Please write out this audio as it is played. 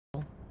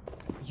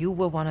You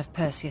were one of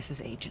Perseus's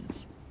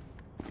agents.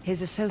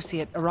 His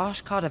associate,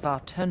 Arash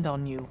Kardavar, turned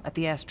on you at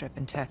the airstrip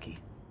in Turkey.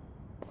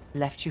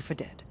 Left you for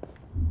dead.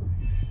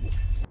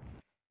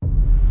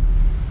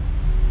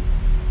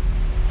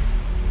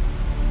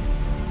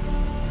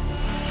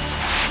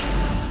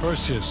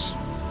 Perseus.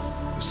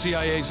 The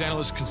CIA's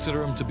analysts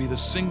consider him to be the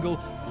single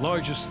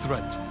largest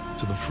threat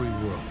to the free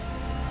world.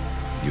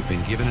 You've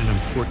been given an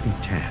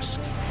important task.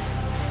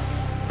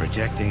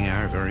 Protecting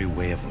our very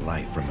way of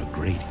life from a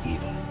great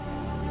evil.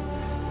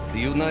 The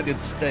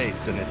United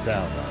States and its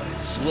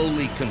allies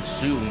slowly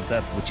consume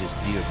that which is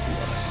dear to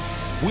us.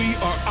 We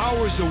are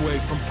hours away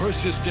from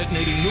Perseus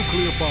detonating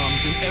nuclear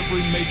bombs in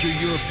every major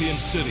European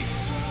city.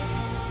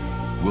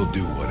 We'll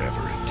do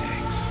whatever it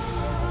takes.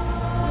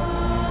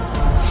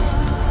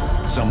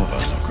 Some of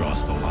us will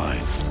cross the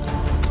line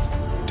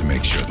to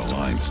make sure the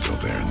line's still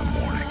there in the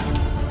morning.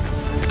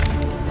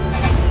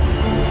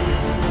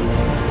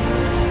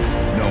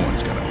 No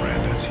one's gonna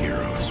brand us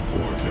heroes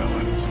or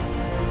villains.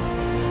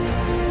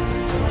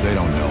 They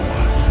don't know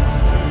us.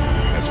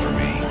 As for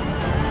me,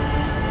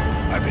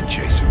 I've been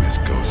chasing this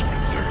ghost for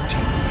 13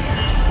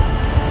 years.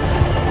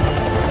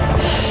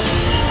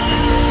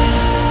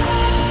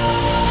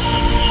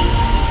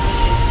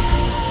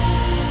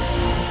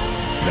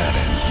 That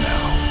ends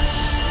now.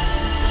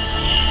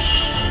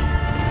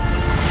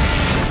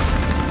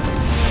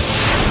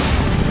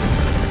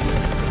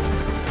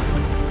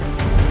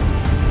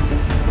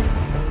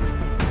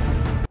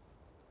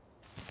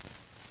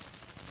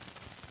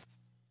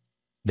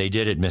 They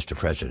did it, Mr.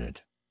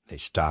 President. They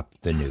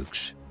stopped the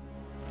nukes.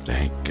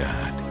 Thank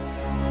God.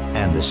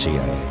 And the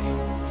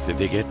CIA. Did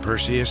they get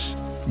Perseus?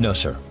 No,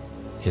 sir.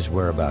 His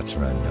whereabouts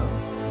are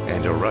unknown.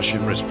 And a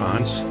Russian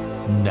response?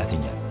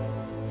 Nothing yet.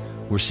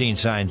 We're seeing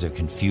signs of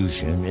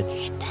confusion.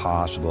 It's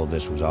possible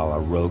this was all a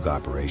rogue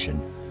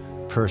operation.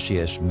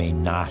 Perseus may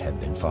not have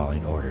been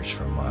following orders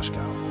from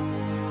Moscow.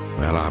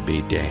 Well, I'll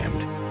be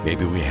damned.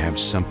 Maybe we have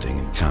something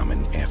in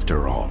common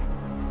after all.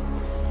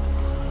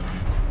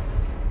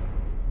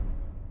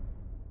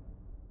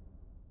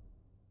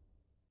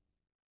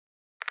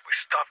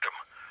 Stopped him.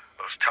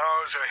 Those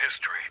towers are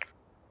history.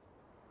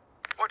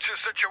 What's your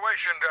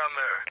situation down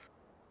there?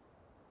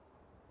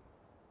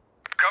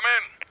 Come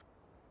in.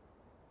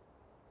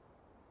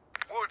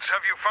 Woods,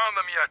 have you found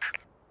them yet?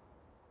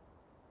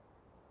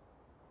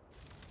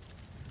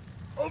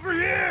 Over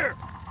here!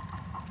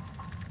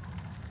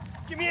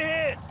 Give me a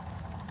hand!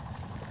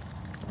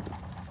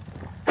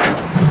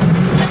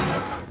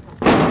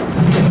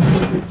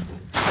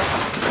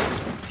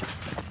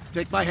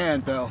 Take my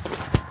hand, Bell.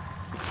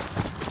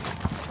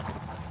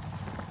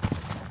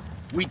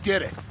 We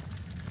did it.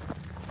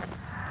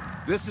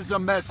 This is a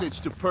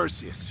message to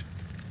Perseus,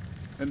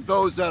 and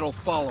those that'll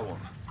follow him.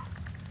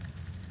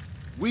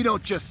 We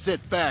don't just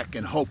sit back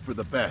and hope for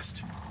the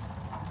best.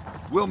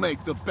 We'll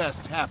make the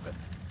best happen.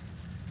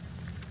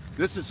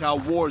 This is how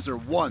wars are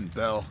won,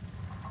 Bell.